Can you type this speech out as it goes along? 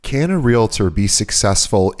Can a realtor be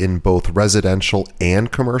successful in both residential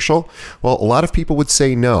and commercial? Well, a lot of people would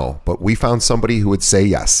say no, but we found somebody who would say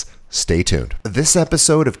yes. Stay tuned. This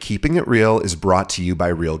episode of Keeping It Real is brought to you by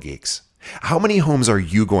Real Geeks. How many homes are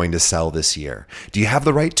you going to sell this year? Do you have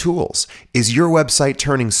the right tools? Is your website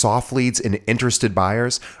turning soft leads into interested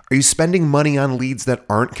buyers? Are you spending money on leads that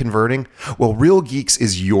aren't converting? Well, Real Geeks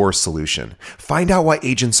is your solution. Find out why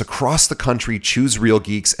agents across the country choose Real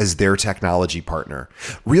Geeks as their technology partner.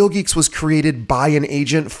 Real Geeks was created by an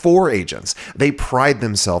agent for agents. They pride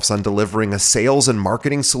themselves on delivering a sales and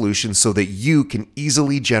marketing solution so that you can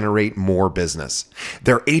easily generate more business.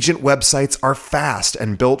 Their agent websites are fast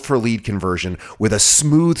and built for lead conversion with a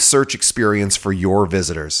smooth search experience for your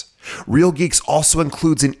visitors. Real Geeks also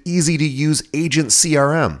includes an easy-to-use agent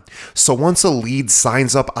CRM. So once a lead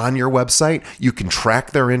signs up on your website, you can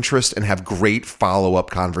track their interest and have great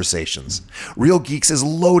follow-up conversations. Real Geeks is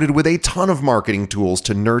loaded with a ton of marketing tools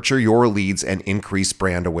to nurture your leads and increase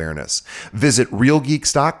brand awareness. Visit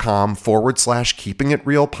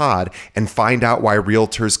realgeeks.com/keepingitrealpod and find out why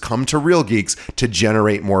realtors come to Real Geeks to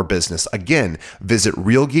generate more business. Again, visit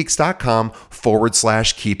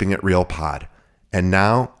realgeeks.com/keepingitrealpod. And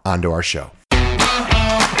now, on to our show.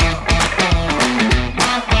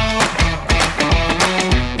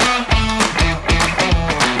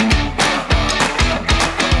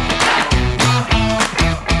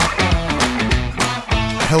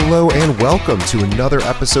 Hello and welcome to another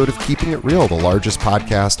episode of Keeping It Real, the largest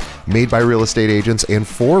podcast made by real estate agents and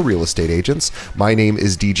for real estate agents. My name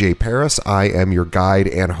is DJ Paris. I am your guide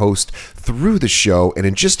and host through the show. And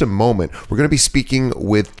in just a moment, we're going to be speaking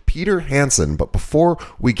with Pieter Hanson. But before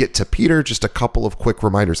we get to Pieter, just a couple of quick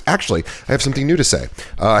reminders. Actually, I have something new to say.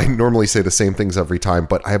 I normally say the same things every time,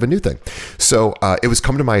 but I have a new thing. So it was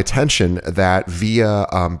come to my attention that via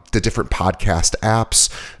the different podcast apps,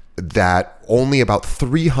 that only about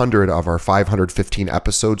 300 of our 515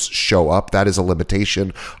 episodes show up. That is a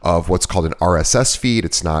limitation of what's called an RSS feed.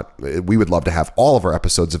 It's not, we would love to have all of our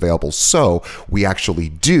episodes available. So we actually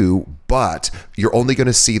do, but you're only going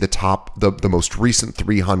to see the most recent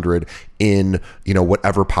 300 in,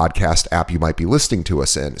 whatever podcast app you might be listening to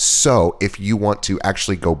us in. So if you want to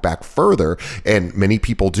actually go back further, and many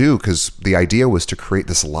people do, because the idea was to create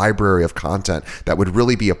this library of content that would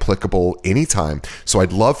really be applicable anytime. So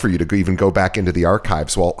I'd love for you to even go back into the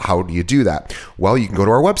archives. Well, how do you do that? Well, you can go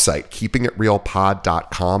to our website,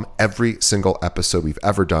 keepingitrealpod.com. Every single episode we've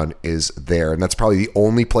ever done is there. And that's probably the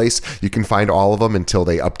only place you can find all of them until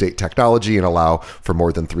they update technology and allow for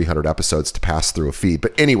more than 300 episodes to pass through a feed.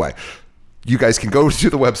 But anyway, you guys can go to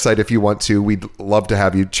the website if you want to. We'd love to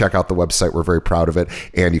have you check out the website. We're very proud of it.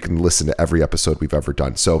 And you can listen to every episode we've ever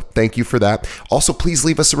done. So thank you for that. Also, please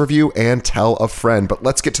leave us a review and tell a friend. But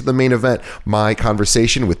let's get to the main event, my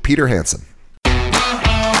conversation with Pieter Hanson.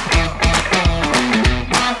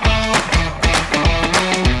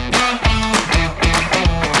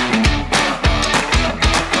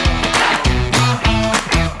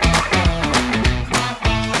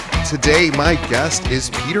 Today, my guest is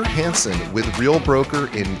Pieter Hanson with Real Broker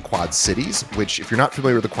in Quad Cities, which, if you're not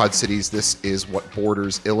familiar with the Quad Cities, this is what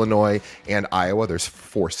borders Illinois and Iowa. There's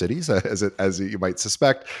 4 cities, as you might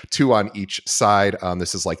suspect, 2 on each side.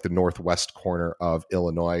 This is like the northwest corner of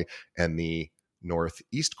Illinois and the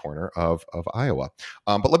northeast corner of Iowa.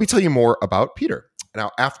 But let me tell you more about Pieter. Now,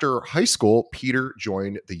 after high school, Pieter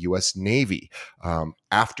joined the U.S. Navy.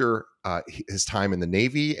 After his time in the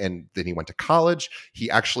Navy, and then he went to college, he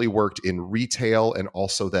actually worked in retail and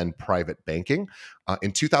also then private banking.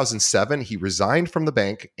 In 2007, he resigned from the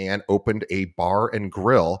bank and opened a bar and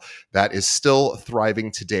grill that is still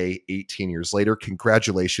thriving today, 18 years later.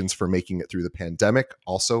 Congratulations for making it through the pandemic.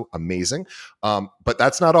 Also amazing. But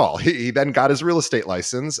that's not all. He then got his real estate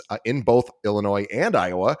license in both Illinois and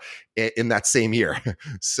Iowa in that same year.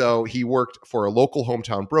 So he worked for a local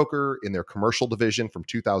hometown broker in their commercial division from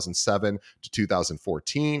 2007 to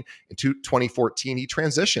 2014. In 2014, he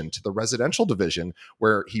transitioned to the residential division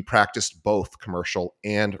where he practiced both commercial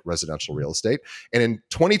and residential real estate. And in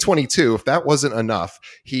 2022, if that wasn't enough,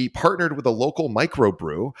 he partnered with a local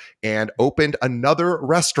microbrew and opened another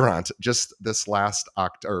restaurant just this last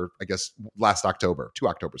October, 2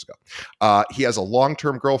 Octobers ago. He has a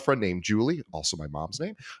long-term girlfriend named Julie, also my mom's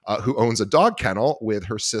name, who owns a dog kennel with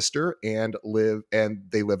her sister and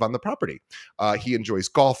they live on the property. He enjoys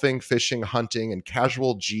golfing, fishing, hunting, and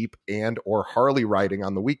casual Jeep and or Harley riding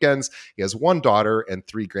on the weekends. He has 1 daughter and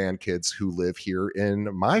 3 grandkids who live here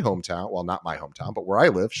in my hometown. Well, not my hometown, but where I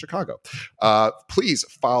live, Chicago. Please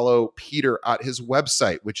follow Pieter at his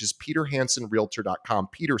website, which is peterhansonrealtor.com.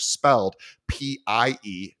 Pieter spelled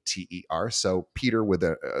Pieter. So Peter with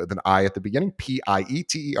an I at the beginning,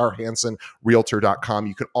 Pieter, Hanson, realtor.com.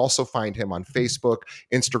 You can also find him on Facebook,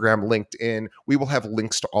 Instagram, LinkedIn. We will have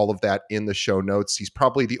links to all of that in the show notes. He's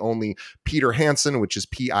probably the only Pieter Hanson, which is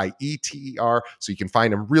Pieter. So you can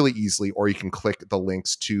find him really easily, or you can click the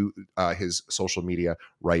links to his social media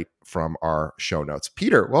right from our show notes.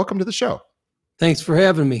 Pieter, welcome to the show. Thanks for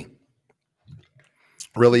having me.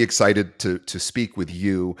 Really excited to speak with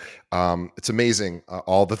you. It's amazing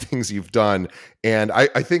all the things you've done, and I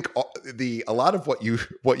think a lot of what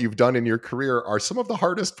you've done in your career are some of the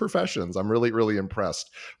hardest professions. I'm really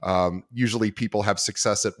impressed. Usually, people have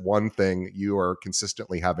success at one thing. You are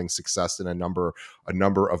consistently having success in a number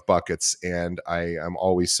of buckets, and I am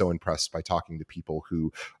always so impressed by talking to people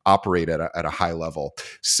who operate at a high level.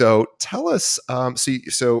 So tell us.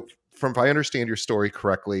 So from if I understand your story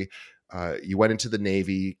correctly. You went into the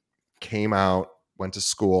Navy, came out, went to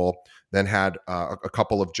school, then had a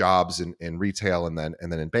couple of jobs in retail and then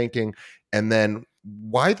in banking. And then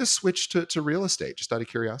why the switch to real estate? Just out of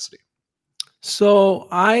curiosity. So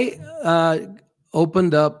I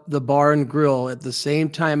opened up the bar and grill at the same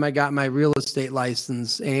time I got my real estate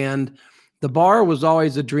license. And the bar was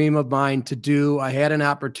always a dream of mine to do. I had an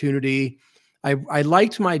opportunity. I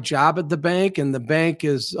liked my job at the bank, and the bank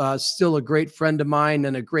is still a great friend of mine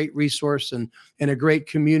and a great resource and a great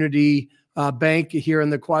community bank here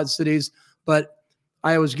in the Quad Cities. But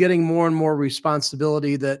I was getting more and more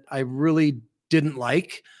responsibility that I really didn't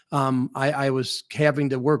like. I was having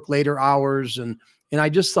to work later hours, and I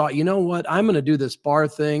just thought, you know what, I'm going to do this bar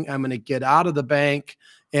thing. I'm going to get out of the bank,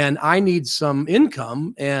 and I need some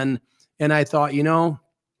income. And I thought,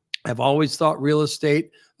 I've always thought real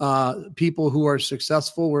estate, people who are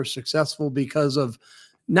successful were successful because of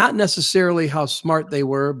not necessarily how smart they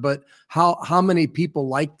were, but how many people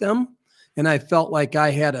liked them. And I felt like I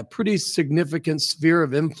had a pretty significant sphere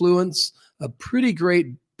of influence, a pretty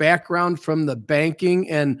great background from the banking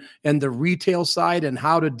and the retail side and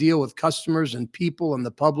how to deal with customers and people and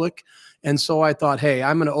the public. And so I thought, hey,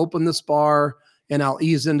 I'm going to open this bar and I'll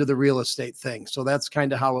ease into the real estate thing. So that's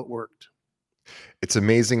kind of how it worked. It's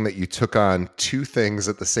amazing that you took on two things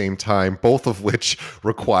at the same time, both of which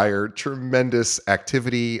require tremendous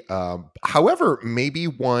activity. However, maybe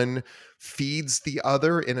one feeds the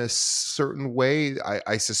other in a certain way.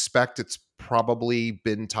 I suspect it's probably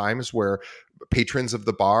been times where patrons of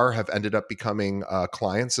the bar have ended up becoming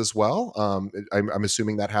clients as well. I'm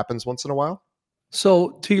assuming that happens once in a while.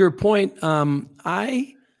 So to your point,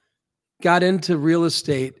 I got into real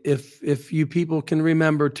estate. If you people can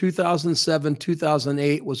remember, 2007,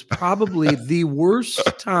 2008 was probably the worst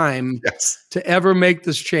time to ever make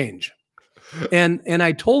this change. And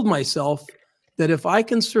I told myself that if I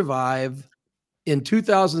can survive in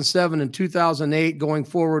 2007 and 2008 going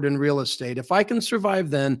forward in real estate, if I can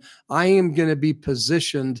survive then, I am going to be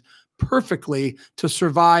positioned perfectly to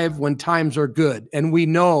survive when times are good. And we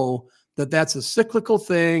know that that's a cyclical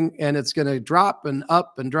thing and it's going to drop and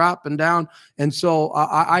up and drop and down. And so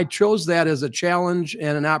I chose that as a challenge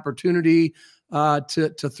and an opportunity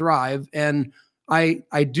to thrive. And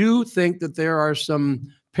I do think that there are some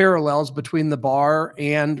parallels between the bar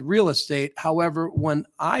and real estate. However, when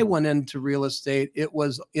I went into real estate, it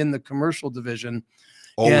was in the commercial division.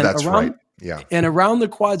 Oh, and that's right. Yeah. And around the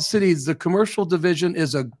Quad Cities, the commercial division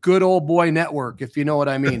is a good old boy network, if you know what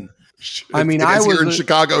I mean. I was here in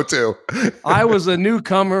Chicago too. I was a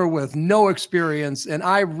newcomer with no experience, and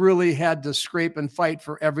I really had to scrape and fight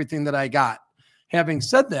for everything that I got. Having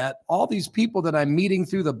said that, all these people that I'm meeting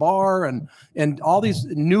through the bar and all these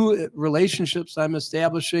new relationships I'm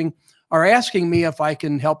establishing are asking me if I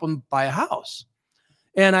can help them buy a house.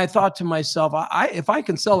 And I thought to myself, if I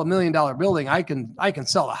can sell $1 million building, I can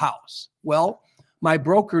sell a house. Well, my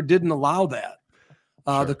broker didn't allow that.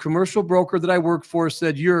 Sure. The commercial broker that I worked for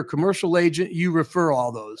said, you're a commercial agent, you refer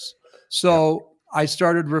all those. So I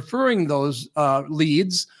started referring those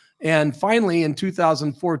leads. And finally, in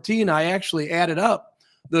 2014, I actually added up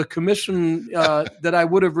the commission that I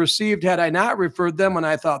would have received had I not referred them. And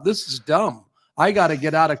I thought, this is dumb. I got to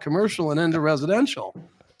get out of commercial and into residential.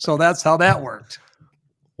 So that's how that worked.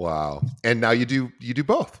 Wow. And now you do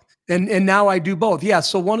both. And now I do both. Yeah.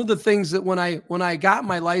 So one of the things that when I got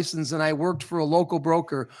my license and I worked for a local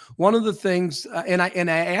broker, one of the things, and I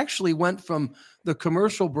actually went from the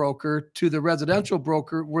commercial broker to the residential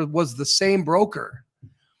broker was the same broker.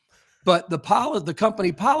 But the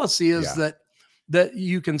company policy is that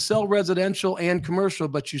you can sell residential and commercial,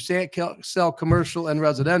 but you can't sell commercial and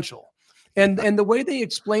residential. And the way they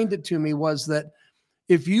explained it to me was that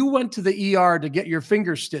if you went to the ER to get your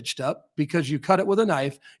finger stitched up because you cut it with a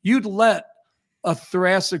knife, you'd let a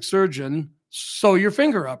thoracic surgeon sew your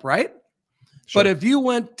finger up, right? Sure. But if you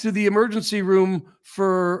went to the emergency room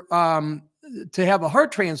for to have a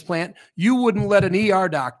heart transplant, you wouldn't let an ER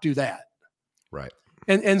doc do that. Right.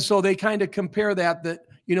 And so they kind of compare that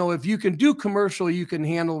if you can do commercial, you can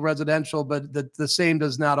handle residential, but the same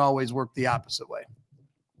does not always work the opposite way.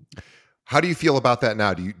 How do you feel about that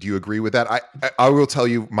now? Do you agree with that? I will tell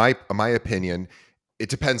you my opinion. It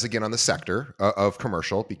depends again on the sector of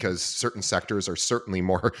commercial, because certain sectors are certainly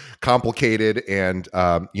more complicated, and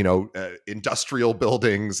industrial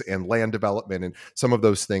buildings and land development and some of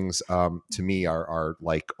those things to me are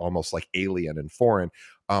like almost like alien and foreign.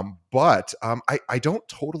 But I don't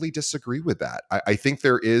totally disagree with that. I think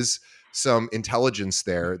there is some intelligence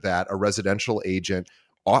there that a residential agent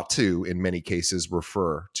ought to, in many cases,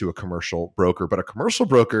 refer to a commercial broker. But a commercial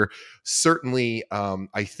broker, certainly,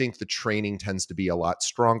 I think the training tends to be a lot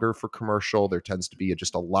stronger for commercial. There tends to be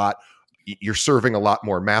just a lot. You're serving a lot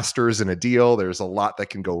more masters in a deal. There's a lot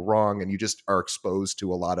that can go wrong, and you just are exposed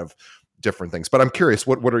to a lot of different things. But I'm curious,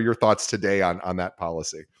 what are your thoughts today on that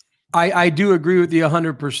policy? I do agree with you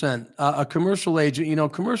 100%. A commercial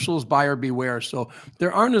agent, commercial is buyer beware. So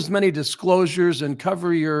there aren't as many disclosures and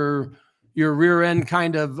cover your rear end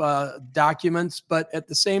kind of documents, but at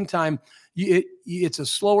the same time, it's a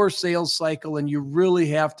slower sales cycle, and you really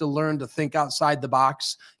have to learn to think outside the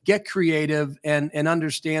box, get creative, and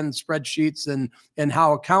understand spreadsheets and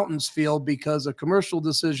how accountants feel, because a commercial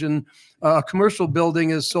decision, a commercial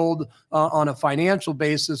building is sold on a financial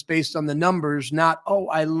basis based on the numbers, not, oh,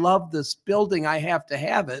 I love this building, I have to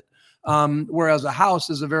have it. Whereas a house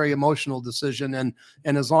is a very emotional decision, and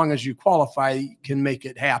as long as you qualify, you can make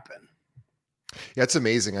it happen. Yeah, it's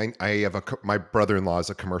amazing. I have my brother-in-law is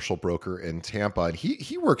a commercial broker in Tampa, and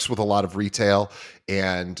he works with a lot of retail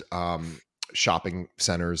and shopping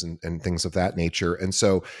centers and things of that nature. And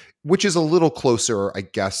so, which is a little closer, I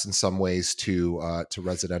guess, in some ways to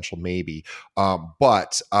residential, maybe.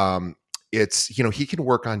 But it's, he can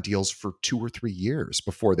work on deals for 2 or 3 years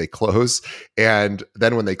before they close. And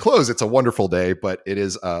then when they close, it's a wonderful day, but it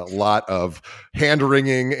is a lot of hand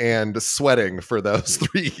wringing and sweating for those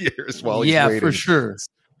 3 years while he's waiting. For sure.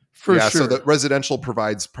 So the residential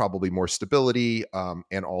provides probably more stability,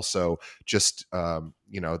 and also just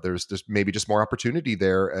there's maybe just more opportunity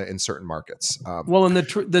there in certain markets. Well, and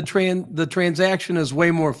the transaction is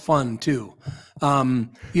way more fun too.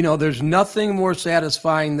 There's nothing more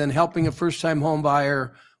satisfying than helping a first-time home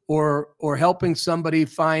buyer or helping somebody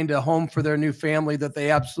find a home for their new family that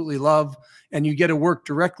they absolutely love, and you get to work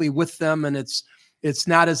directly with them, and it's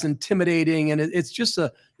not as intimidating, and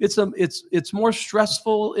it's more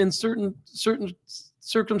stressful in certain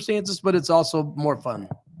circumstances, but it's also more fun.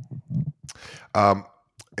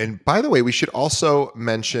 And by the way, we should also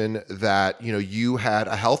mention that you had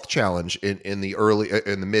a health challenge in the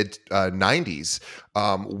mid 90s,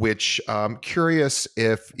 which I'm curious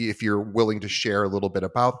if you're willing to share a little bit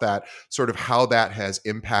about that, sort of how that has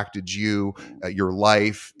impacted you, your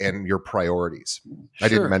life, and your priorities. Sure. I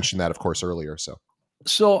didn't mention that, of course, earlier.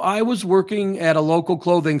 So I was working at a local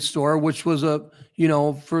clothing store, which was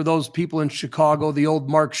for those people in Chicago, the old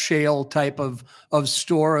Mark Shale type of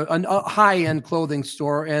store, a high-end clothing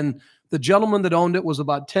store. And the gentleman that owned it was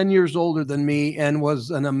about 10 years older than me and was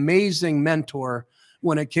an amazing mentor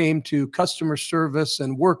when it came to customer service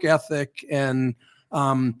and work ethic and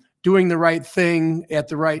doing the right thing at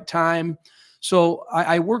the right time. So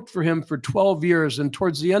I worked for him for 12 years. And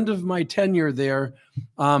towards the end of my tenure there,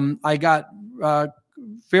 I got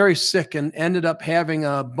very sick and ended up having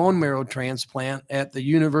a bone marrow transplant at the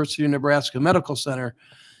University of Nebraska Medical Center.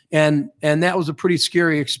 And that was a pretty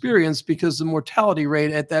scary experience because the mortality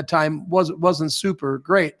rate at that time wasn't super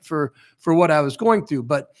great for what I was going through.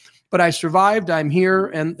 But I survived. I'm here.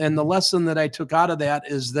 And the lesson that I took out of that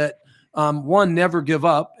is that, one, never give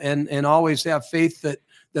up and always have faith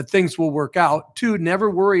that things will work out. Two, never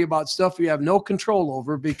worry about stuff you have no control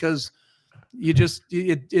over, because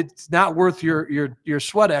it's not worth your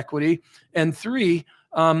sweat equity. And three,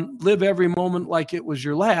 live every moment like it was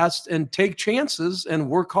your last, and take chances and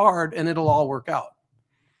work hard, and it'll all work out.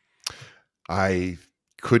 I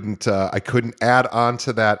couldn't add on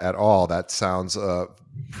to that at all. That sounds a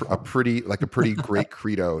pretty great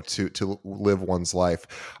credo to live one's life.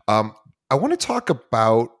 I want to talk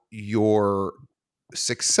about your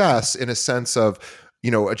success in a sense of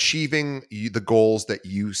achieving the goals that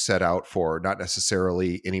you set out for, not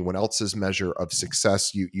necessarily anyone else's measure of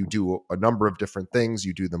success. You do a number of different things,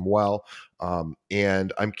 you do them well.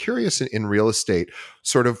 And I'm curious in real estate,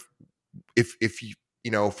 sort of, if you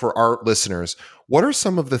for our listeners, what are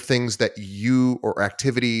some of the things that you or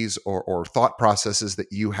activities or thought processes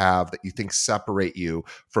that you have that you think separate you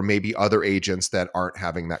from maybe other agents that aren't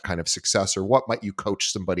having that kind of success? Or what might you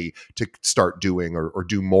coach somebody to start doing or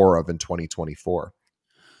do more of in 2024?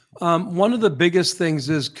 One of the biggest things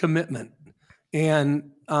is commitment.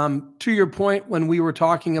 And to your point, when we were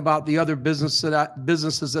talking about the other businesses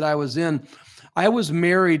that I was in, I was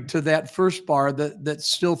married to that first bar that's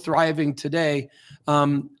still thriving today,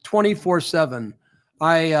 24/7.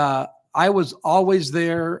 I was always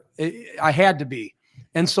there. I had to be.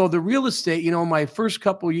 And so the real estate, my first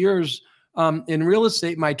couple years in real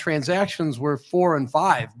estate, my transactions were 4 and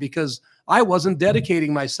 5 because I wasn't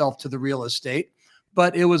dedicating myself to the real estate,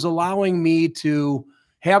 but it was allowing me to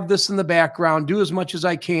have this in the background, do as much as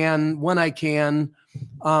I can when I can.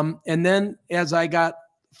 And then as I got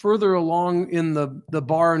further along in the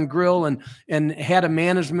bar and grill and had a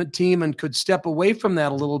management team and could step away from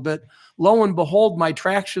that a little bit, lo and behold, my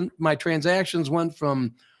transactions went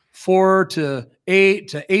from 4 to 8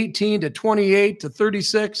 to 18 to 28 to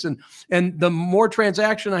 36. And the more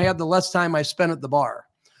transaction I had, the less time I spent at the bar.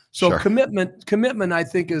 So Sure. commitment, I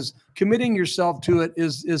think, is committing yourself to it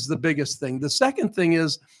is the biggest thing. The second thing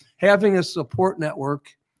is having a support network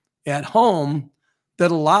at home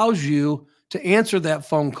that allows you to answer that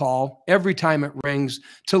phone call every time it rings,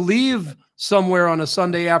 to leave somewhere on a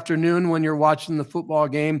Sunday afternoon when you're watching the football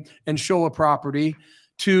game and show a property,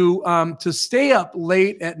 to stay up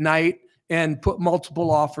late at night and put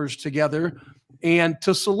multiple offers together, and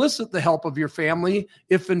to solicit the help of your family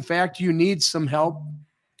if in fact you need some help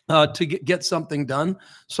to get something done.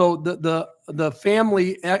 So the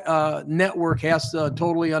family network has to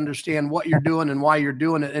totally understand what you're doing and why you're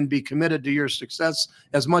doing it and be committed to your success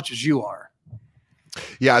as much as you are.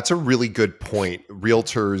 Yeah, it's a really good point.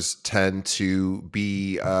 Realtors tend to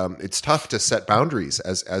be. It's tough to set boundaries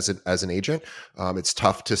as an agent. It's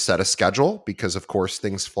tough to set a schedule because, of course,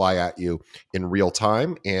 things fly at you in real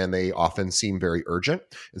time, and they often seem very urgent,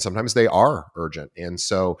 and sometimes they are urgent, and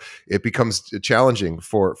so it becomes challenging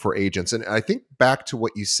for agents. And I think back to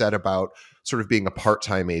what you said about sort of being a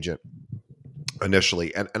part-time agent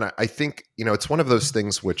initially, and I think it's one of those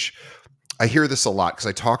things which I hear this a lot because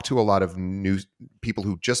I talk to a lot of new people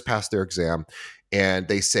who just passed their exam, and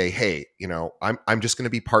they say, "Hey, I'm just going to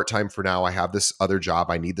be part time for now. I have this other job.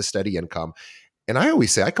 I need the steady income." And I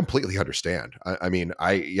always say, I completely understand. I mean,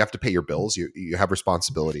 you have to pay your bills. You have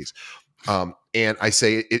responsibilities, and I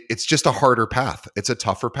say it's just a harder path. It's a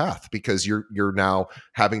tougher path because you're now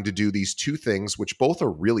having to do these two things, which both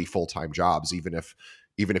are really full time jobs, even if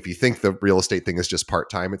you think the real estate thing is just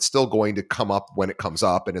part-time, it's still going to come up when it comes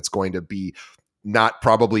up, and it's going to be not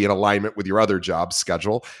probably in alignment with your other job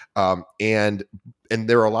schedule. And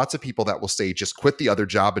there are lots of people that will say, just quit the other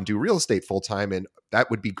job and do real estate full-time. And that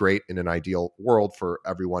would be great in an ideal world for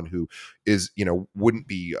everyone who is, wouldn't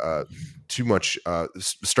be too much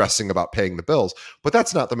stressing about paying the bills. But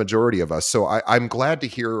that's not the majority of us. So I'm glad to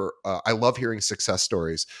hear, I love hearing success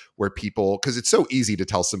stories where people, because it's so easy to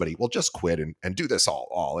tell somebody, well, just quit and do this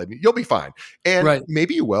all and you'll be fine. And Right.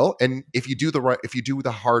 maybe you will. And if you do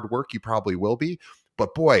the hard work, you probably will be.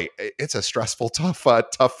 But boy, it's a stressful,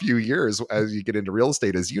 tough few years as you get into real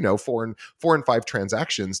estate. As you know, 4 and 5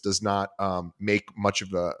 transactions does not make much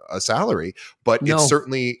of a salary, but it No.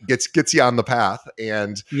 certainly gets you on the path.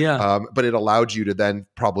 And Yeah. but it allowed you to then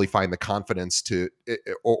probably find the confidence to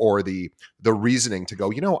or the reasoning to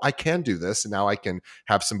go, I can do this, and now I can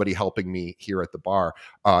have somebody helping me here at the bar,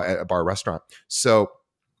 at a bar restaurant.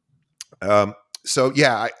 So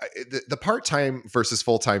yeah, the part-time versus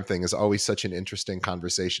full-time thing is always such an interesting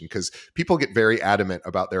conversation because people get very adamant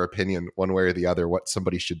about their opinion one way or the other, what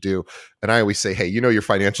somebody should do. And I always say, hey, your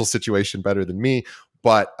financial situation better than me,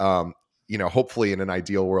 but hopefully in an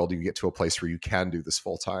ideal world, you get to a place where you can do this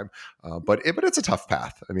full-time. But it's a tough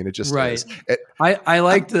path. I mean, it just Right. is. I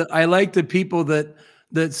like the people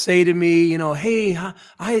that say to me, hey,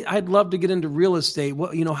 I'd love to get into real estate.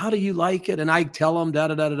 What, how do you like it? And I tell them da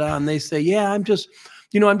da da da da, and they say, yeah, I'm just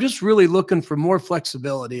really looking for more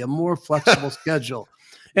flexibility, a more flexible schedule.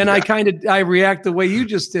 And Yeah. I react the way you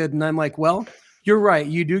just did, and I'm like, well, you're right.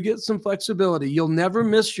 You do get some flexibility. You'll never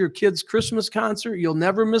miss your kid's Christmas concert. You'll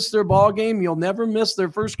never miss their ball game. You'll never miss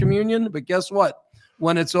their first communion. But guess what?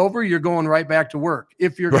 When it's over, you're going right back to work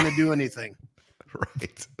if you're going to do anything.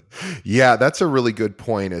 Right. Yeah, that's a really good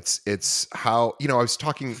point. It's how, I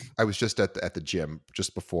was just at the gym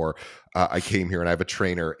just before I came here, and I have a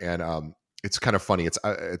trainer, and it's kind of funny.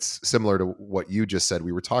 It's similar to what you just said.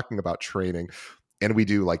 We were talking about training, And we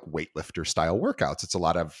do like weightlifter style workouts. It's a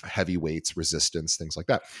lot of heavy weights, resistance, things like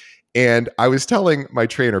that. And I was telling my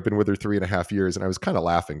trainer, been with her 3.5 years, and I was kind of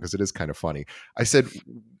laughing because it is kind of funny. I said,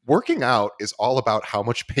 working out is all about how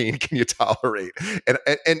much pain can you tolerate.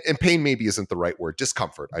 And pain maybe isn't the right word.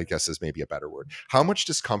 Discomfort, I guess, is maybe a better word. How much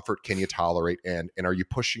discomfort can you tolerate, and are you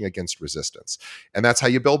pushing against resistance? And that's how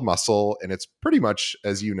you build muscle. And it's pretty much,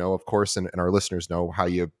 as you know, of course, and our listeners know, how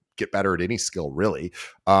you get better at any skill, really.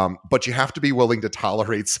 But you have to be willing to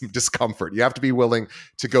tolerate some discomfort. You have to be willing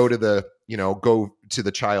to go to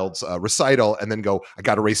the child's recital and then go, I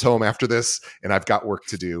got to race home after this, and I've got work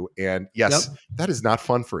to do. And yes, that is not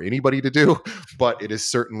fun for anybody to do, but it is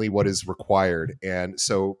certainly what is required. And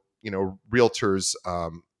so, realtors,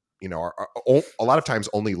 are a lot of times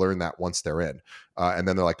only learn that once they're in, and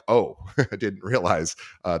then they're like, oh, I didn't realize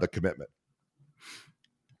the commitment.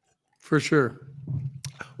 For sure.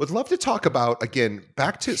 Would love to talk about, again,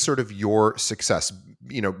 back to sort of your success,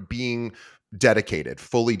 being dedicated,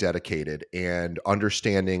 fully dedicated, and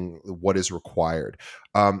understanding what is required.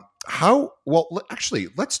 Actually,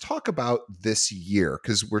 let's talk about this year,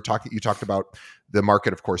 because you talked about the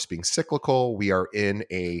market, of course, being cyclical. We are in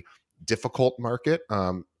a difficult market.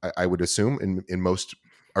 I would assume in most,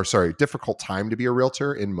 difficult time to be a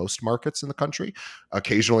realtor in most markets in the country.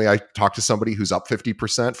 Occasionally I talk to somebody who's up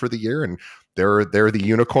 50% for the year, and they're the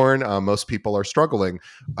unicorn. Most people are struggling.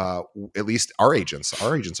 At least our agents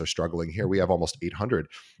are struggling here. We have almost 800,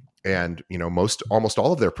 and almost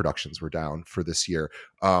all of their productions were down for this year,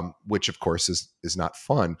 which of course is not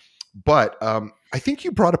fun. But I think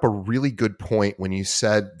you brought up a really good point when you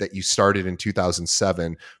said that you started in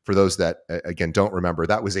 2007. For those that, again, don't remember,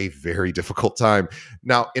 that was a very difficult time.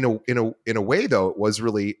 Now, in a way, though, it was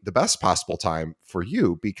really the best possible time for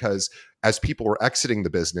you, because as people were exiting the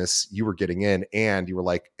business, you were getting in, and you were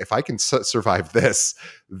like, if I can survive this,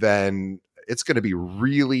 then it's going to be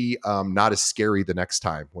really not as scary the next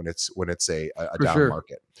time when it's a down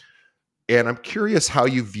market. And I'm curious how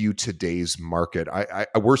you view today's market.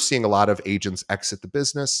 We're seeing a lot of agents exit the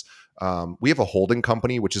business. We have a holding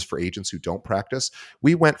company, which is for agents who don't practice.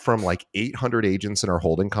 We went from like 800 agents in our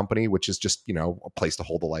holding company, which is just, a place to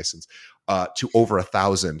hold the license, to over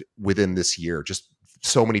 1,000 within this year. Just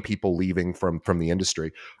so many people leaving from the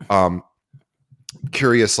industry.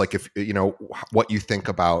 Curious, like, if what you think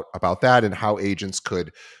about that, and how agents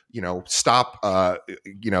could, stop,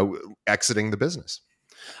 exiting the business.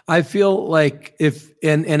 I feel like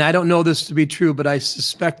and I don't know this to be true, but I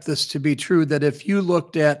suspect this to be true, that if you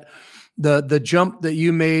looked at the jump that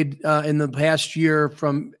you made in the past year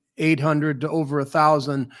from 800 to over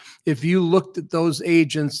 1,000, if you looked at those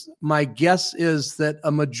agents, my guess is that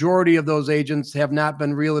a majority of those agents have not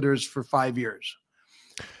been realtors for 5 years.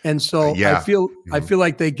 And so I feel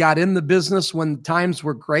like they got in the business when times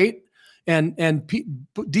were great, and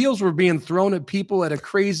deals were being thrown at people at a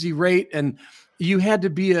crazy rate, and you had to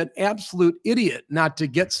be an absolute idiot not to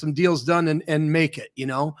get some deals done and make it,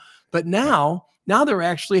 But now they're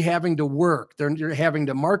actually having to work. They're having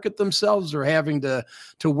to market themselves. They're having to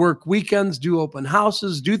work weekends, do open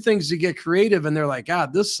houses, do things to get creative. And they're like,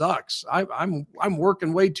 God, this sucks. I'm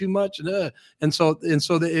working way too much. And so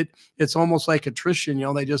it's almost like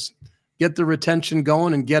attrition. They just get the retention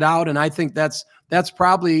going and get out. And I think that's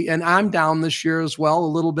probably, and I'm down this year as well a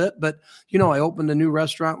little bit, but I opened a new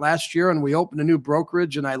restaurant last year, and we opened a new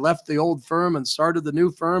brokerage, and I left the old firm and started the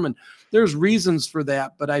new firm, and there's reasons for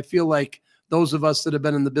that. But I feel like those of us that have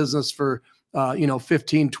been in the business for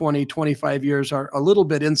 15, 20, 25 years are a little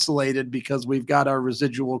bit insulated, because we've got our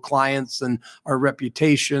residual clients and our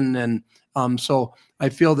reputation. And so I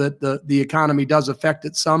feel that the economy does affect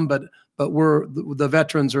it some, but the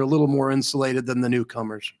veterans are a little more insulated than the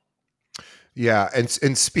newcomers. Yeah,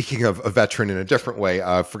 and speaking of a veteran in a different way,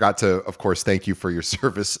 I forgot to, of course, thank you for your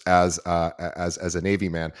service as a Navy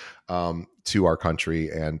man to our country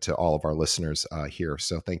and to all of our listeners here.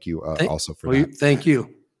 So thank you also for that. Thank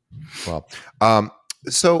you. Well,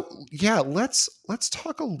 so yeah, let's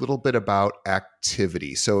talk a little bit about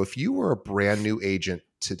activity. So if you were a brand new agent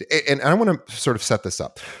today, and I want to sort of set this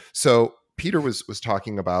up. So Pieter was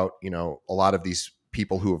talking about, a lot of these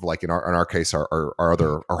people who have, like in our case, our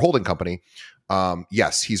holding company.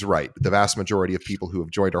 Yes, he's right. The vast majority of people who have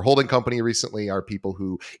joined our holding company recently are people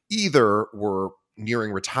who either were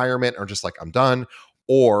nearing retirement or just like, I'm done,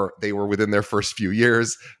 or they were within their first few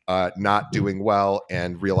years. not doing well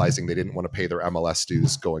and realizing they didn't want to pay their MLS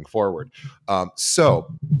dues going forward. So,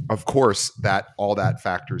 of course, that all that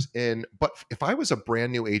factors in. But if I was a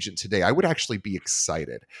brand new agent today, I would actually be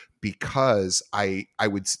excited because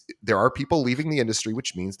there are people leaving the industry,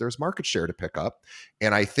 which means there's market share to pick up.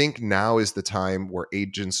 And I think now is the time where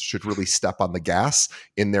agents should really step on the gas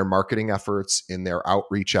in their marketing efforts, in their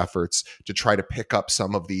outreach efforts, to try to pick up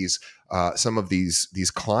some of these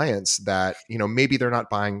clients that, maybe they're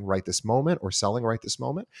not buying right this moment or selling right this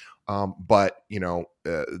moment. But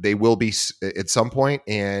they will be at some point,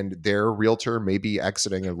 and their realtor may be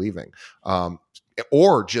exiting and leaving,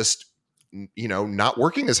 or just not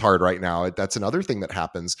working as hard right now. That's another thing that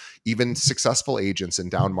happens. Even successful agents in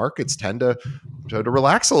down markets tend to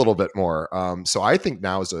relax a little bit more. So I think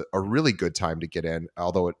now is a really good time to get in,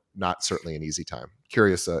 although not certainly an easy time.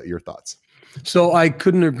 Curious your thoughts. So I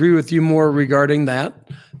couldn't agree with you more regarding that.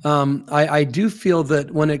 I do feel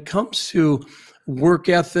that when it comes to work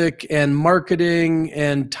ethic and marketing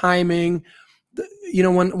and timing,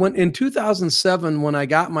 when in 2007, when I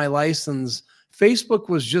got my license, Facebook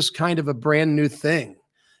was just kind of a brand new thing.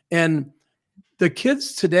 And the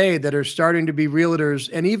kids today that are starting to be realtors,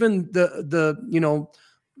 and even the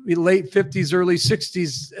late 50s, early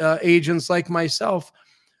 60s agents like myself,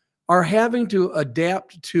 are having to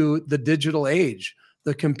adapt to the digital age.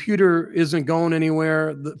 The computer isn't going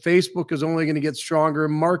anywhere. The Facebook is only going to get stronger.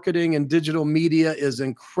 Marketing and digital media is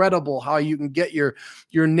incredible, how you can get your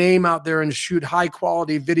name out there and shoot high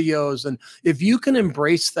quality videos. And if you can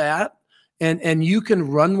embrace that and you can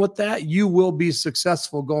run with that, you will be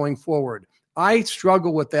successful going forward. I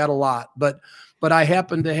struggle with that a lot, but I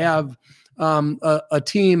happen to have a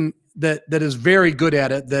team that is very good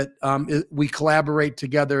at it, that we collaborate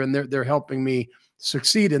together, and they're helping me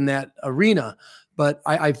succeed in that arena. But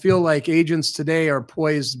I feel like agents today are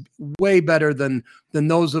poised way better than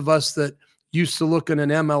those of us that used to look in an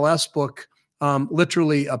MLS book,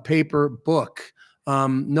 literally a paper book,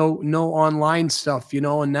 no online stuff,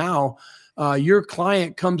 and now your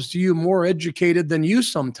client comes to you more educated than you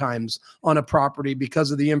sometimes on a property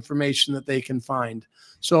because of the information that they can find.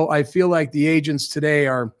 So I feel like the agents today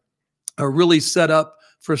are really set up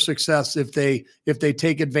for success if they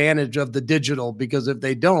take advantage of the digital, because if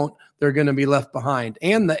they don't, they're going to be left behind.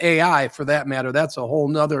 And the AI, for that matter, that's a whole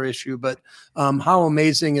nother issue. But how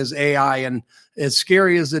amazing is AI? And as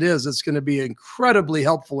scary as it is, it's going to be incredibly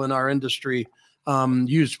helpful in our industry,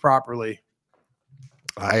 used properly.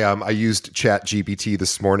 I used ChatGPT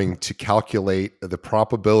this morning to calculate the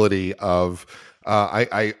probability of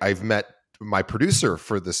I've met my producer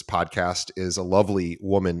for this podcast is a lovely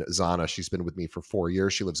woman, Zana. She's been with me for 4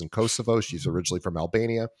 years. She lives in Kosovo. She's originally from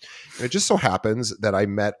Albania. And it just so happens that I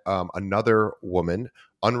met another woman,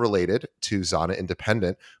 unrelated to Zana,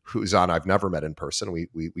 independent, who Zana I've never met in person. We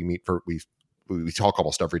meet we talk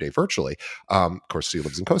almost every day virtually. Of course, she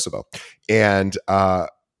lives in Kosovo. And I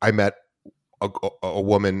met a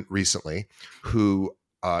woman recently who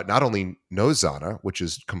not only knows Zana, which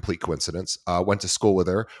is complete coincidence, went to school with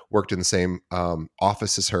her, worked in the same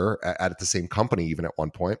office as her, at the same company even at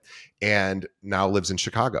one point, and now lives in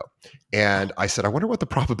Chicago. And I said, I wonder what the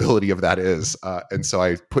probability of that is. And so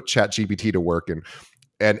I put ChatGPT to work, and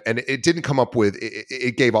it didn't come up with,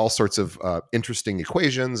 it gave all sorts of interesting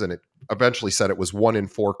equations, and it eventually said it was 1 in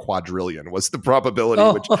 4 quadrillion was the probability,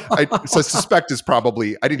 which I suspect is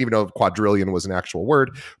probably, I didn't even know if quadrillion was an actual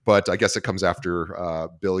word, but I guess it comes after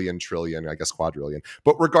billion, trillion, I guess quadrillion.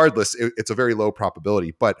 But regardless, it's a very low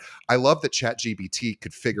probability. But I love that ChatGPT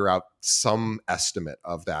could figure out some estimate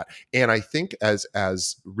of that. And I think as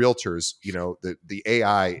realtors, the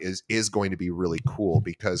AI is going to be really cool,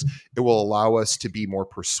 because it will allow us to be more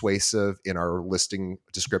persuasive in our listing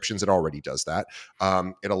descriptions. It already does that.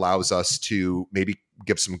 It allows us to maybe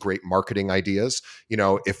give some great marketing ideas.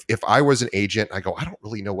 If I was an agent, I go, I don't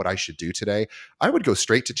really know what I should do today, I would go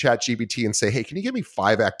straight to ChatGPT and say, hey, can you give me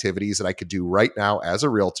 5 activities that I could do right now as a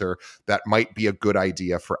realtor that might be a good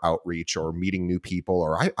idea for outreach or meeting new people,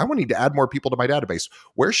 or I want to add more people to my database.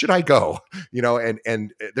 Where should I go?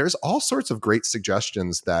 And there's all sorts of great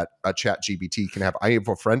suggestions that a ChatGPT can have. I have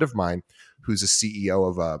a friend of mine who's a CEO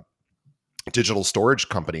of a digital storage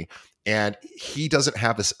company, and he doesn't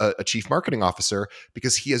have a chief marketing officer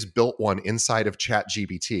because he has built one inside of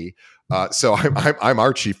ChatGPT. So I'm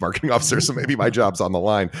our chief marketing officer, so maybe my job's on the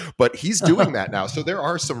line. But he's doing that now. So there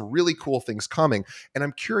are some really cool things coming, and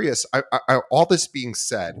I'm curious. All this being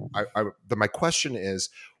said, my question is,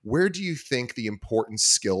 where do you think the important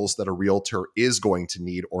skills that a realtor is going to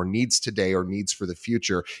need or needs today or needs for the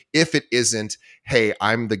future, if it isn't, hey,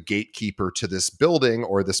 I'm the gatekeeper to this building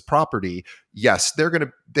or this property? Yes,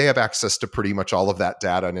 they have access to pretty much all of that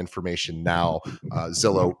data and information now.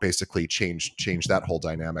 Zillow basically changed that whole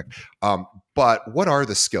dynamic. But what are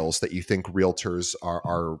the skills that you think realtors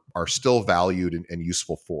are still valued and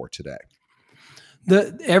useful for today?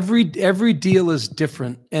 Every deal is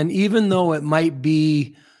different, and even though it might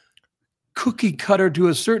be cookie cutter to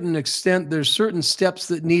a certain extent, there's certain steps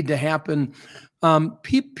that need to happen.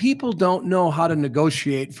 People don't know how to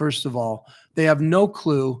negotiate. First of all, they have no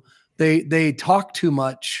clue. They talk too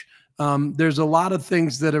much. There's a lot of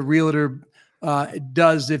things that a realtor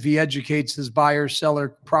does if he educates his buyer seller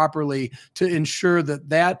properly to ensure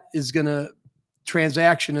that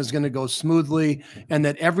transaction is going to go smoothly and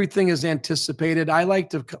that everything is anticipated. I like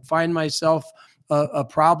to find myself a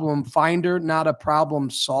problem finder, not a problem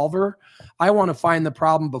solver. I want to find the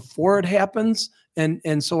problem before it happens,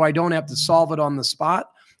 and so I don't have to solve it on the spot.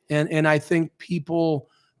 And I think people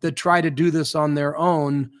that try to do this on their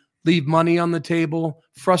own leave money on the table,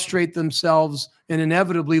 frustrate themselves, and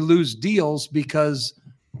inevitably lose deals because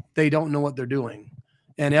they don't know what they're doing.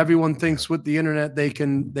 And everyone thinks with the internet they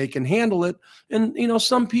can handle it. And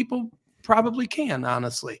some people probably can,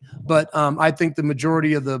 honestly. But I think the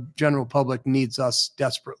majority of the general public needs us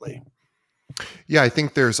desperately. Yeah, I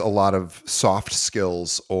think there's a lot of soft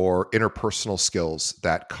skills or interpersonal skills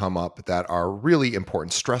that come up that are really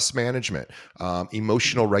important. Stress management,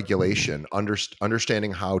 emotional regulation,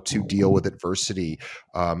 understanding how to deal with adversity,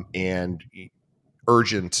 and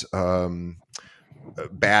urgent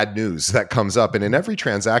bad news that comes up. And in every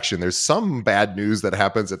transaction, there's some bad news that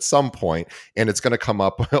happens at some point, and it's going to come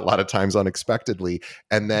up a lot of times unexpectedly.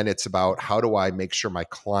 And then it's about, how do I make sure my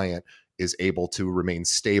client is able to remain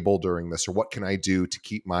stable during this, or what can I do to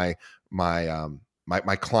keep my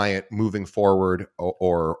client moving forward,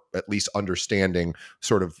 or at least understanding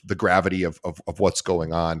sort of the gravity of what's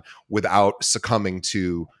going on without succumbing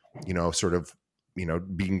to, sort of,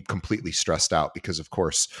 being completely stressed out, because of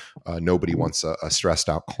course nobody wants a stressed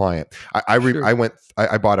out client.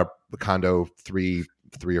 I bought a condo three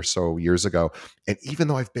or so years ago, and even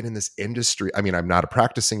though I've been in this industry, I mean, I'm not a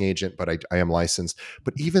practicing agent, but I am licensed.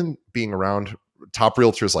 But even being around top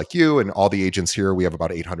realtors like you and all the agents here, we have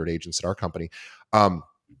about 800 agents at our company.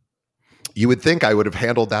 You would think I would have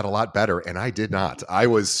handled that a lot better, and I did not. I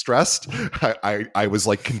was stressed. I was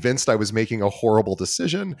like convinced I was making a horrible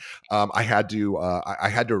decision. I had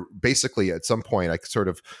to basically, at some point, I sort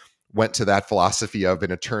of went to that philosophy of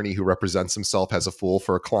an attorney who represents himself as a fool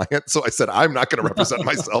for a client. So I said, I'm not going to represent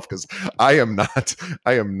myself, because I am not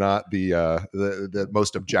the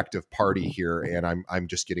most objective party here, and I'm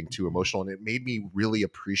just getting too emotional. And it made me really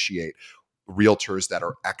appreciate realtors that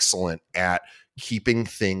are excellent at keeping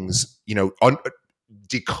things,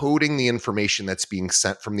 decoding the information that's being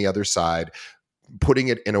sent from the other side, putting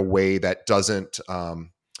it in a way that doesn't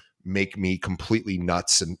make me completely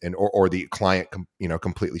nuts or the client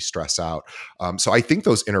completely stress out. So I think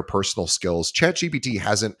those interpersonal skills, ChatGPT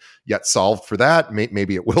hasn't yet solved for that.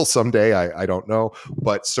 Maybe it will someday. I don't know,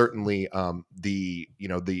 but certainly the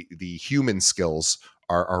human skills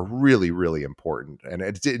are really, really important. And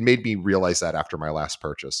it made me realize that after my last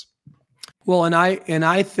purchase. Well, and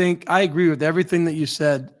I think I agree with everything that you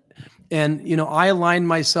said. And, I align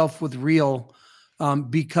myself with Real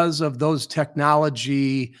because of those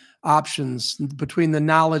technology options between the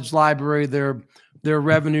knowledge library, their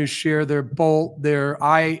revenue share, their Bolt, their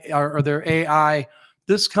AI.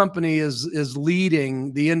 This company is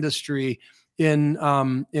leading the industry in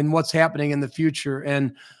what's happening in the future.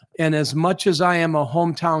 And as much as I am a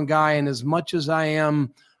hometown guy, and as much as I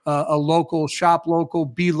am a local, shop local,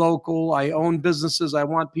 be local, I own businesses, I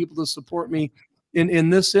want people to support me in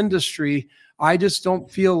this industry, I just don't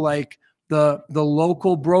feel like the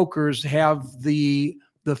local brokers have the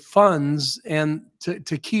funds and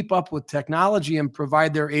to keep up with technology and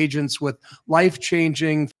provide their agents with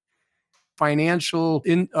life-changing financial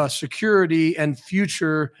security and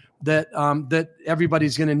future that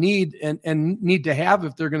everybody's going to need and need to have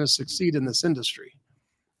if they're going to succeed in this industry.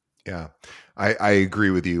 Yeah, I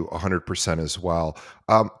agree with you 100% as well.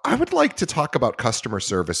 I would like to talk about customer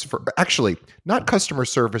service actually not customer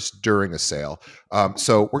service during a sale.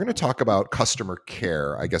 So we're going to talk about customer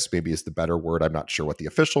care, I guess maybe is the better word. I'm not sure what the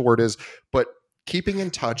official word is, but keeping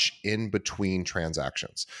in touch in between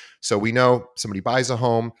transactions. So we know somebody buys a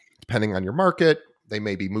home, depending on your market, They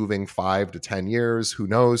may be moving 5 to 10 years. Who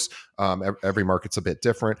knows? Every market's a bit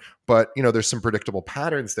different, but there's some predictable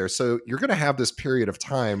patterns there. So you're going to have this period of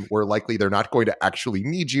time where likely they're not going to actually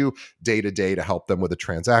need you day to day to help them with a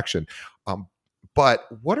transaction. But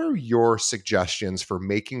what are your suggestions for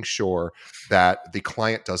making sure that the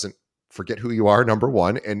client doesn't forget who you are, number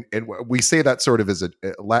one? And we say that sort of as a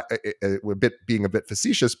bit being a bit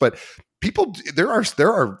facetious, but there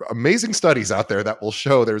are amazing studies out there that will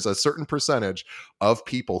show there's a certain percentage of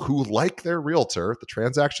people who like their realtor, the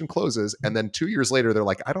transaction closes, and then 2 years later they're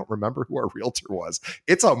like, I don't remember who our realtor was.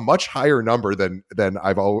 It's a much higher number than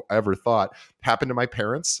I've ever thought. Happened to my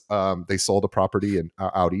parents. They sold a property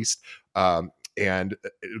out east. And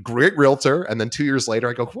great realtor. And then 2 years later,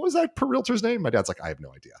 I go, what was that per realtor's name? My dad's like, I have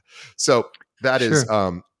no idea. So that is,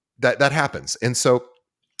 that happens. And so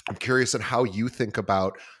I'm curious on how you think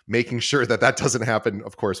about making sure that doesn't happen,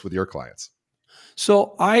 of course, with your clients.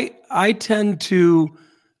 So I tend to,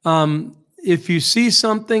 if you see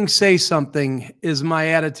something, say something is my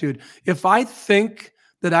attitude. If I think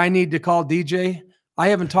that I need to call DJ, I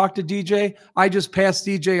haven't talked to DJ. I just passed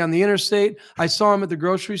DJ on the interstate. I saw him at the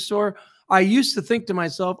grocery store. I used to think to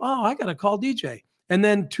myself, oh, I got to call DJ. And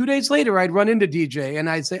then 2 days later, I'd run into DJ and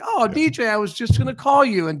I'd say, oh, DJ, I was just going to call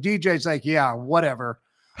you. And DJ's like, yeah, whatever.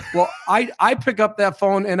 Well, I pick up that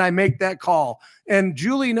phone and I make that call. And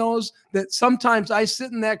Julie knows that sometimes I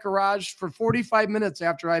sit in that garage for 45 minutes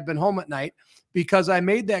after I've been home at night because I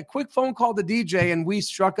made that quick phone call to DJ and we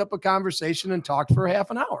struck up a conversation and talked for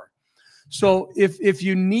half an hour. So if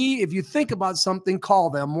you think about something, call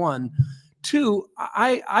them, one. Two,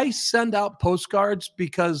 I send out postcards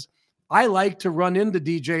because I like to run into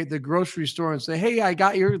DJ at the grocery store and say, hey, I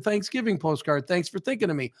got your Thanksgiving postcard. Thanks for thinking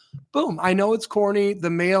of me. Boom. I know it's corny. The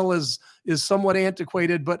mail is somewhat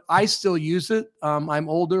antiquated, but I still use it. I'm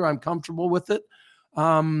older. I'm comfortable with it.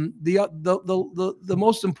 The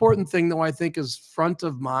most important thing, though, I think is front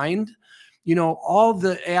of mind. All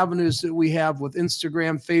the avenues that we have with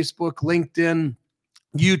Instagram, Facebook, LinkedIn,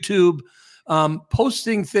 YouTube,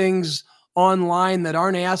 posting things online that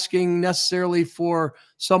aren't asking necessarily for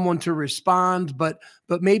someone to respond, but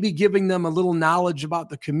maybe giving them a little knowledge about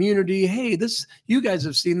the community. Hey, you guys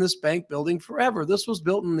have seen this bank building forever. This was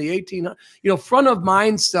built in the 1800s, front of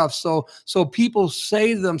mind stuff. So people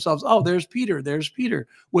say to themselves, oh, there's Pieter,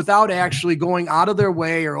 without actually going out of their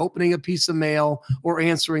way or opening a piece of mail or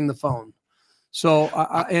answering the phone. So,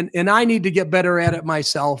 and I need to get better at it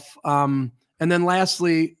myself. And then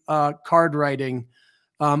lastly, card writing.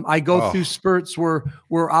 I go through spurts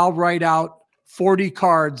where I'll write out 40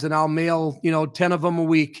 cards and I'll mail, 10 of them a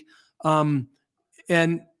week. And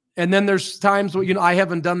then there's times where, I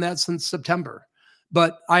haven't done that since September,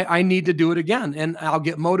 but I need to do it again, and I'll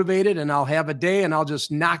get motivated and I'll have a day and I'll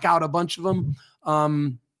just knock out a bunch of them.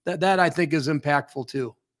 That I think is impactful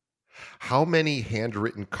too. How many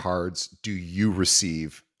handwritten cards do you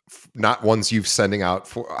receive? Not ones you've sending out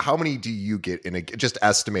for. How many do you get just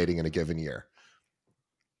estimating in a given year?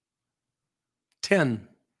 10.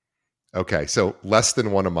 Okay, so less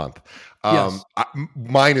than one a month. Yes.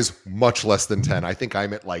 Mine is much less than 10. I think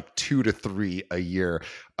I'm at like 2 to 3 a year.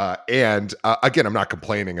 And again, I'm not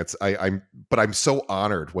complaining. But I'm so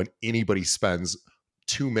honored when anybody spends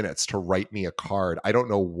 2 minutes to write me a card. I don't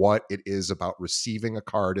know what it is about receiving a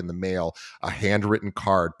card in the mail, a handwritten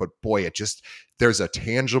card, but boy, there's a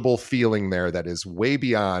tangible feeling there that is way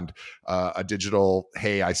beyond a digital,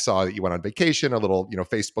 hey, I saw that you went on vacation, a little,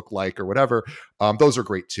 Facebook like or whatever. Those are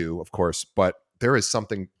great too, of course, but there is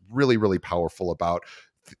something really, really powerful about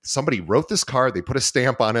somebody wrote this card, they put a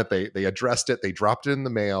stamp on it, they addressed it, they dropped it in the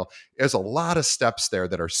mail. There's a lot of steps there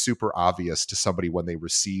that are super obvious to somebody when they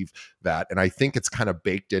receive that. And I think it's kind of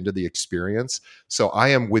baked into the experience. So I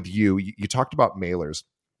am with you. You talked about mailers.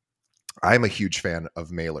 I'm a huge fan of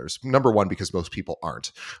mailers. Number one, because most people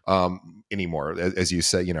aren't anymore. As you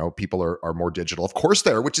say, people are more digital. Of course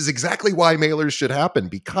they are, which is exactly why mailers should happen,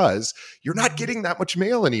 because you're not getting that much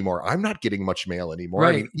mail anymore. I'm not getting much mail anymore.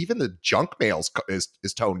 Right. I mean, even the junk mail is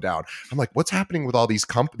toned down. I'm like, what's happening with all these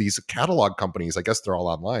catalog companies? I guess they're all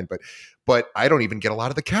online, but I don't even get a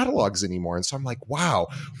lot of the catalogs anymore. And so I'm like, wow,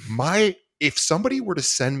 if somebody were to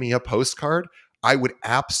send me a postcard, I would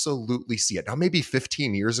absolutely see it. Now, maybe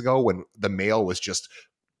 15 years ago when the mail was just,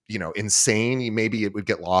 insane, maybe it would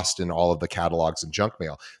get lost in all of the catalogs and junk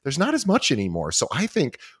mail. There's not as much anymore. So I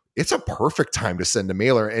think it's a perfect time to send a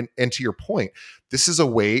mailer. And to your point, this is a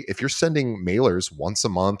way, if you're sending mailers once a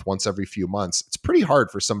month, once every few months, it's pretty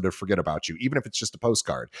hard for someone to forget about you, even if it's just a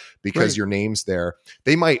postcard, because Right. your name's there.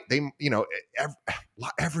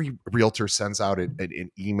 Every realtor sends out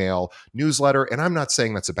an email newsletter. And I'm not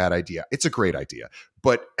saying that's a bad idea. It's a great idea,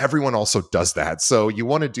 but everyone also does that. So you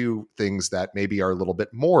want to do things that maybe are a little bit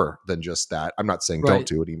more than just that. I'm not saying don't Right.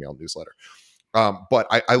 do an email newsletter. But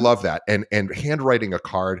I love that. And handwriting a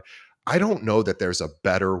card, I don't know that there's a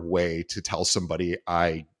better way to tell somebody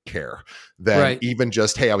I care than Right. even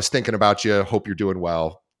just, hey, I was thinking about you. Hope you're doing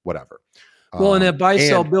well, whatever. Well, and And at buy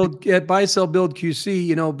sell build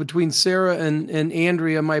QC, between Sarah and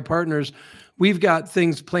Andrea, my partners, we've got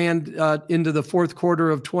things planned into the fourth quarter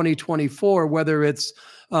of 2024. Whether it's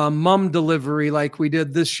mum delivery like we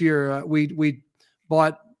did this year, we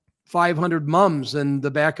bought 500 mums, and the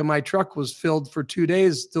back of my truck was filled for 2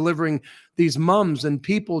 days delivering these mums, and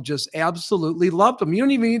people just absolutely loved them. You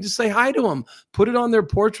don't even need to say hi to them. Put it on their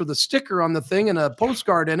porch with a sticker on the thing and a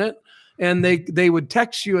postcard in it. And they would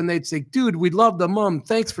text you and they'd say, dude, we love the mum.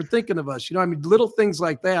 Thanks for thinking of us. I mean, little things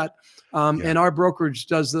like that. yeah. And our brokerage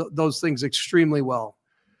does those things extremely well.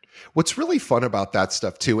 What's really fun about that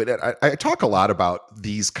stuff too, and I talk a lot about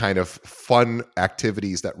these kind of fun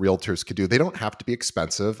activities that realtors could do. They don't have to be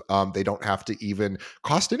expensive. They don't have to even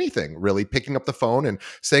cost anything, really. Picking up the phone and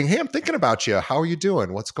saying, hey, I'm thinking about you. How are you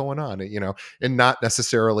doing? What's going on? And not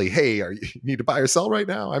necessarily, hey, you need to buy or sell right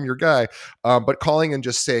now? I'm your guy. But calling and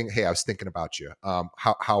just saying, hey, I was thinking about you.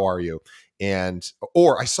 How are you?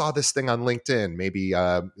 Or I saw this thing on LinkedIn. Maybe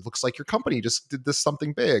it looks like your company just did this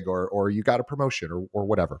something big, or you got a promotion, or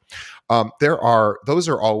whatever. Those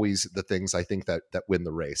are always the things I think that win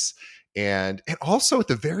the race. And also, at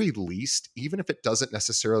the very least, even if it doesn't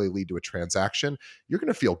necessarily lead to a transaction, you're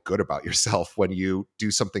going to feel good about yourself when you do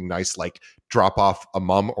something nice, like drop off a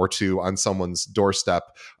mum or two on someone's doorstep,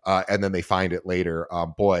 and then they find it later.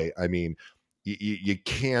 Boy, I mean,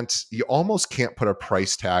 you almost can't put a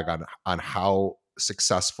price tag on how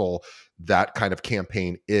successful that kind of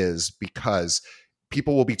campaign is, because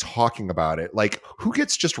people will be talking about it. Like, who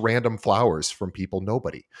gets just random flowers from people?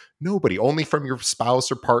 Nobody, only from your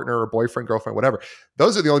spouse or partner or boyfriend, girlfriend, whatever.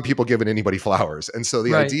 Those are the only people giving anybody flowers. And so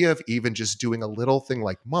the Right. idea of even just doing a little thing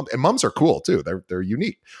like mum, and mums are cool too. They're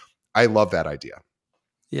unique. I love that idea.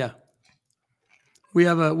 Yeah. We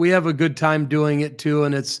have a good time doing it too,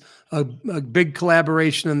 and it's a big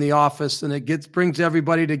collaboration in the office, and it brings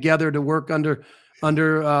everybody together to work under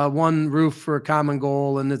one roof for a common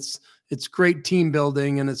goal, and it's great team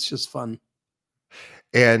building, and it's just fun.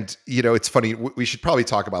 And, it's funny, we should probably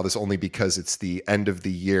talk about this only because it's the end of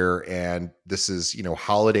the year, and this is,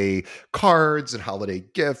 holiday cards and holiday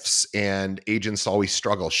gifts, and agents always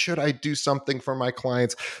struggle. Should I do something for my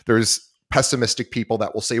clients? There's pessimistic people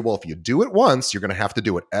that will say, well, if you do it once, you're going to have to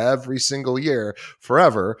do it every single year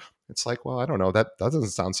forever. It's like, well, I don't know. That doesn't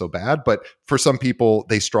sound so bad. But for some people,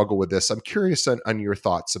 they struggle with this. I'm curious on your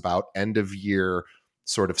thoughts about end of year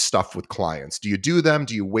sort of stuff with clients. Do you do them?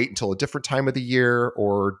 Do you wait until a different time of the year,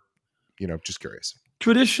 or, just curious?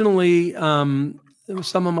 Traditionally, some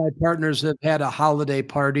of my partners have had a holiday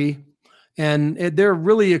party, and they're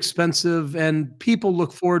really expensive, and people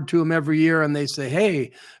look forward to them every year, and they say,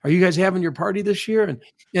 hey, are you guys having your party this year?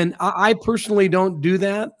 And I personally don't do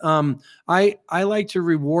that. I like to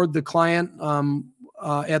reward the client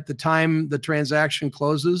at the time the transaction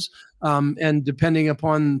closes, and depending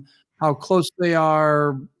upon how close they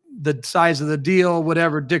are, the size of the deal,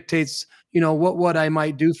 whatever dictates, what I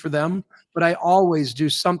might do for them. But I always do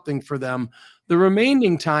something for them. The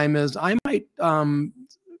remaining time is I might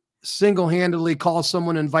single-handedly call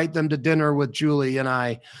someone, invite them to dinner with Julie and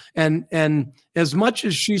I. And as much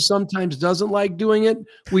as she sometimes doesn't like doing it,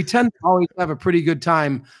 we tend to always have a pretty good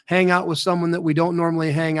time, hang out with someone that we don't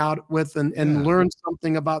normally hang out with, and Yeah. learn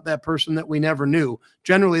something about that person that we never knew.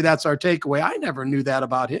 Generally, that's our takeaway. I never knew that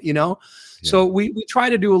about it, So we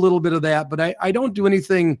try to do a little bit of that, but I don't do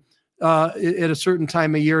anything at a certain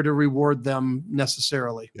time of year to reward them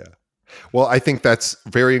necessarily. Yeah. Well, I think that's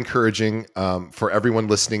very encouraging for everyone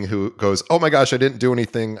listening who goes, "Oh my gosh, I didn't do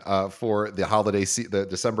anything for the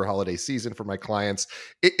December holiday season for my clients."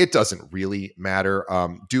 It doesn't really matter.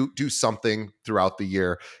 Do something throughout the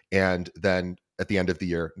year, and then at the end of the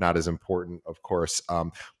year, not as important, of course.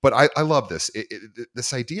 But I love this.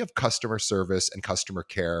 This idea of customer service and customer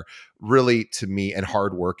care, really, to me, and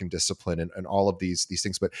hard work and discipline and all of these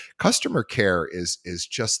things. But customer care is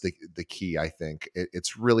just the key. I think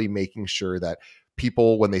it's really making sure that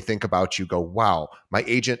people, when they think about you, go, wow, my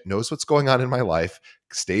agent knows what's going on in my life,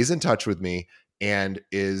 stays in touch with me, and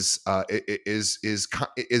is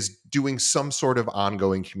doing some sort of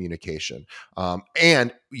ongoing communication.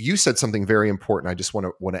 And you said something very important. I just want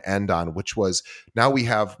to end on, which was, now we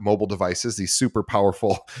have mobile devices, these super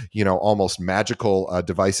powerful, almost magical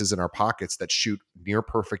devices in our pockets that shoot near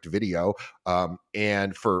perfect video,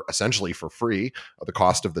 and essentially for free, the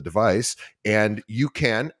cost of the device. And you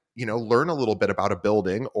can learn a little bit about a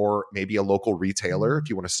building, or maybe a local retailer if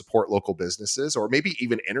you want to support local businesses, or maybe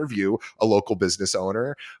even interview a local business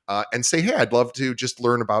owner, and say, hey, I'd love to just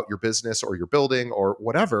learn about your business or your building or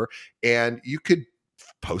whatever. And you could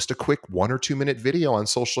post a quick 1 or 2 minute video on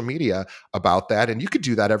social media about that. And you could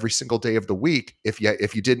do that every single day of the week if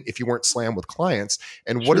you weren't slammed with clients.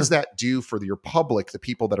 And what does that do for your public, the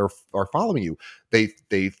people that are following you? They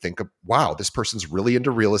think, wow, this person's really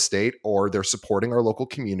into real estate, or they're supporting our local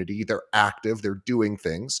community. They're active, they're doing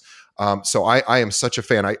things. So I am such a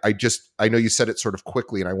fan. I know you said it sort of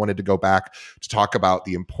quickly, and I wanted to go back to talk about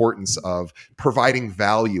the importance of providing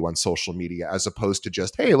value on social media, as opposed to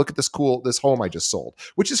just, hey, look at this home I just sold,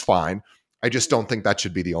 which is fine. I just don't think that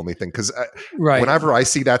should be the only thing, because whenever I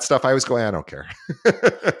see that stuff, I always go, I don't care.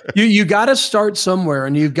 You got to start somewhere,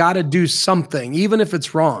 and you got to do something, even if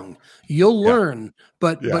it's wrong. You'll learn,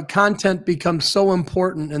 but content becomes so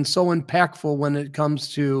important and so impactful when it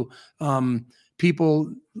comes to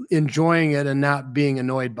people enjoying it and not being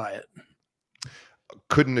annoyed by it.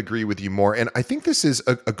 Couldn't agree with you more. And I think this is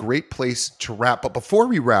a great place to wrap. But before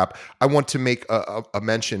we wrap, I want to make a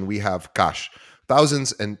mention. We have,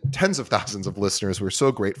 thousands and tens of thousands of listeners. We're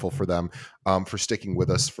so grateful for them, for sticking with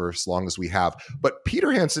us for as long as we have. But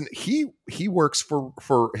Pieter Hanson, he works for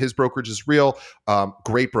his brokerage is Real,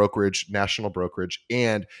 great brokerage, national brokerage,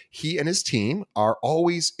 and he and his team are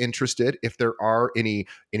always interested if there are any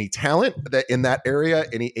talent that in that area,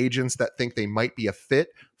 any agents that think they might be a fit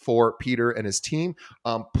for Pieter and his team.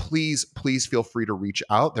 Please feel free to reach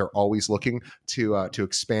out. They're always looking to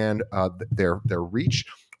expand their reach.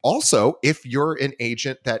 Also, if you're an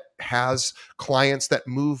agent that has clients that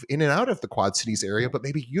move in and out of the Quad Cities area, but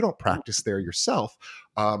maybe you don't practice there yourself,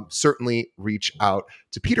 certainly reach out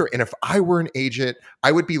to Pieter. And if I were an agent,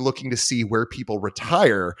 I would be looking to see where people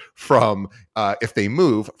retire from if they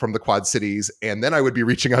move from the Quad Cities. And then I would be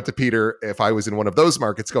reaching out to Pieter if I was in one of those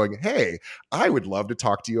markets, going, hey, I would love to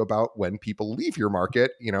talk to you about when people leave your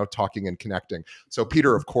market, talking and connecting. So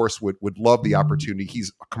Pieter, of course, would love the opportunity.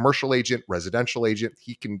 He's a commercial agent, residential agent.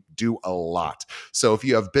 He can do a lot. So if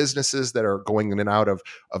you have businesses that are going in and out of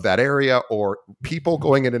that area, or people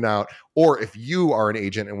going in and out, or if you are an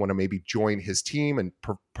agent and want to maybe join his team and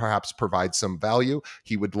perhaps provide some value,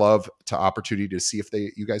 he would love to opportunity to see if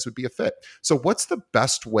you guys would be a fit. So what's the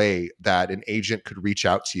best way that an agent could reach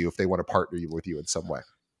out to you if they want to partner with you in some way?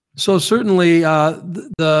 So certainly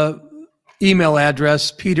the email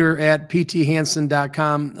address,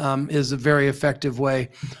 peter@pthanson.com, is a very effective way.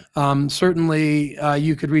 Certainly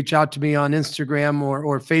you could reach out to me on Instagram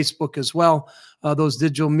or Facebook as well. Those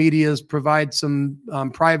digital medias provide some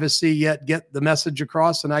privacy, yet get the message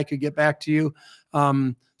across, and I could get back to you.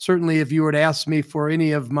 Certainly, if you were to ask me for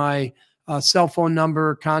any of my cell phone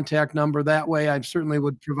number, contact number, that way, I certainly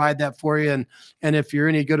would provide that for you. And if you're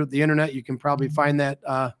any good at the internet, you can probably find that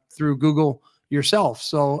through Google yourself.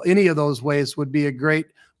 So any of those ways would be a great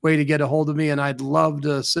way to get a hold of me. And I'd love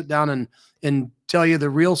to sit down and tell you the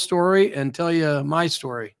real story and tell you my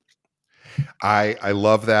story. I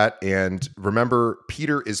love that. And remember,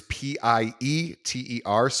 Pieter is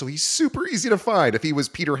Pieter. So he's super easy to find. If he was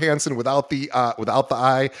Pieter Hanson without the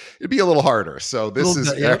I, it'd be a little harder. So this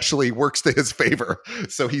actually works to his favor.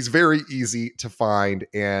 So he's very easy to find.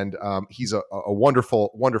 And he's a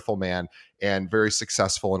wonderful, wonderful man, and very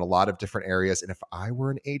successful in a lot of different areas. And if I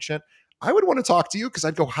were an agent, I would want to talk to you, because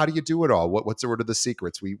I'd go, how do you do it all? What are the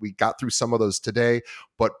secrets? We got through some of those today,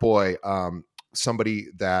 but boy, somebody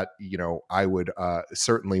that I would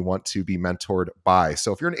certainly want to be mentored by.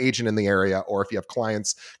 So if you're an agent in the area, or if you have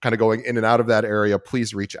clients kind of going in and out of that area,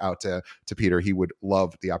 please reach out to Pieter. He would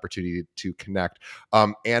love the opportunity to connect.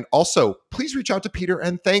 And also, please reach out to Pieter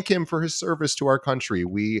and thank him for his service to our country.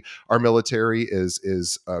 Our military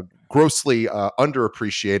is grossly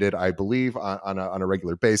underappreciated, I believe, on a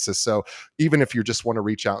regular basis. So even if you just want to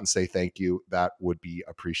reach out and say thank you, that would be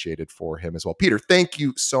appreciated for him as well. Pieter, thank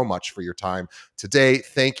you so much for your time today.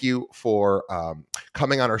 Thank you for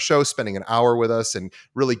coming on our show, spending an hour with us, and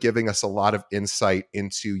really giving us a lot of insight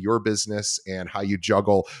into your business and how you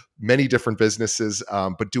juggle many different businesses,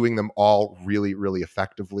 but doing them all really, really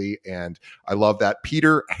effectively. And I love that.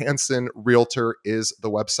 Pieter Hanson Realtor is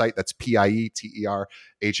the website. That's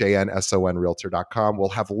PIETERHANSON Realtor.com. We'll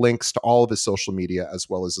have links to all of his social media as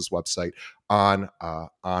well as his website on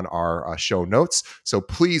our show notes. So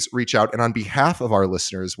please reach out. And on behalf of our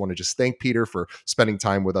listeners, want to just thank Pieter for spending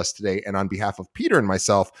time with us today. And on behalf of Pieter and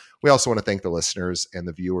myself, we also want to thank the listeners and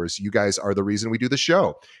the viewers. You guys are the reason we do the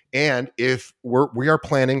show. And if we are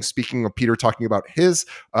planning, speaking of Pieter talking about his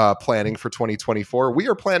planning for 2024, we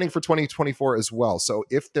are planning for 2024 as well. So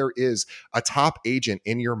if there is a top agent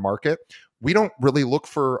in your market, we don't really look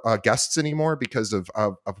for guests anymore because of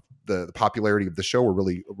the popularity of the show. We're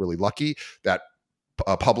really, really lucky that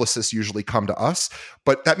publicists usually come to us,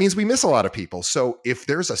 but that means we miss a lot of people. So if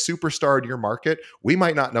there's a superstar in your market, we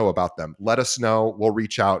might not know about them. Let us know. We'll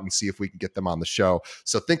reach out and see if we can get them on the show.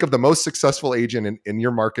 So think of the most successful agent in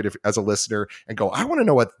your market as a listener and go, I want to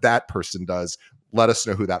know what that person does. Let us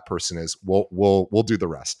know who that person is. We'll do the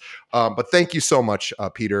rest. But thank you so much,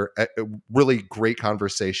 Pieter. A really great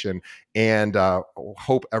conversation, and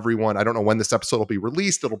hope everyone. I don't know when this episode will be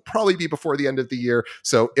released. It'll probably be before the end of the year.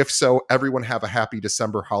 So if so, everyone have a happy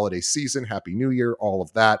December holiday season, happy New Year, all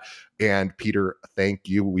of that. And Pieter, thank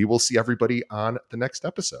you. We will see everybody on the next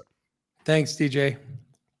episode. Thanks, DJ.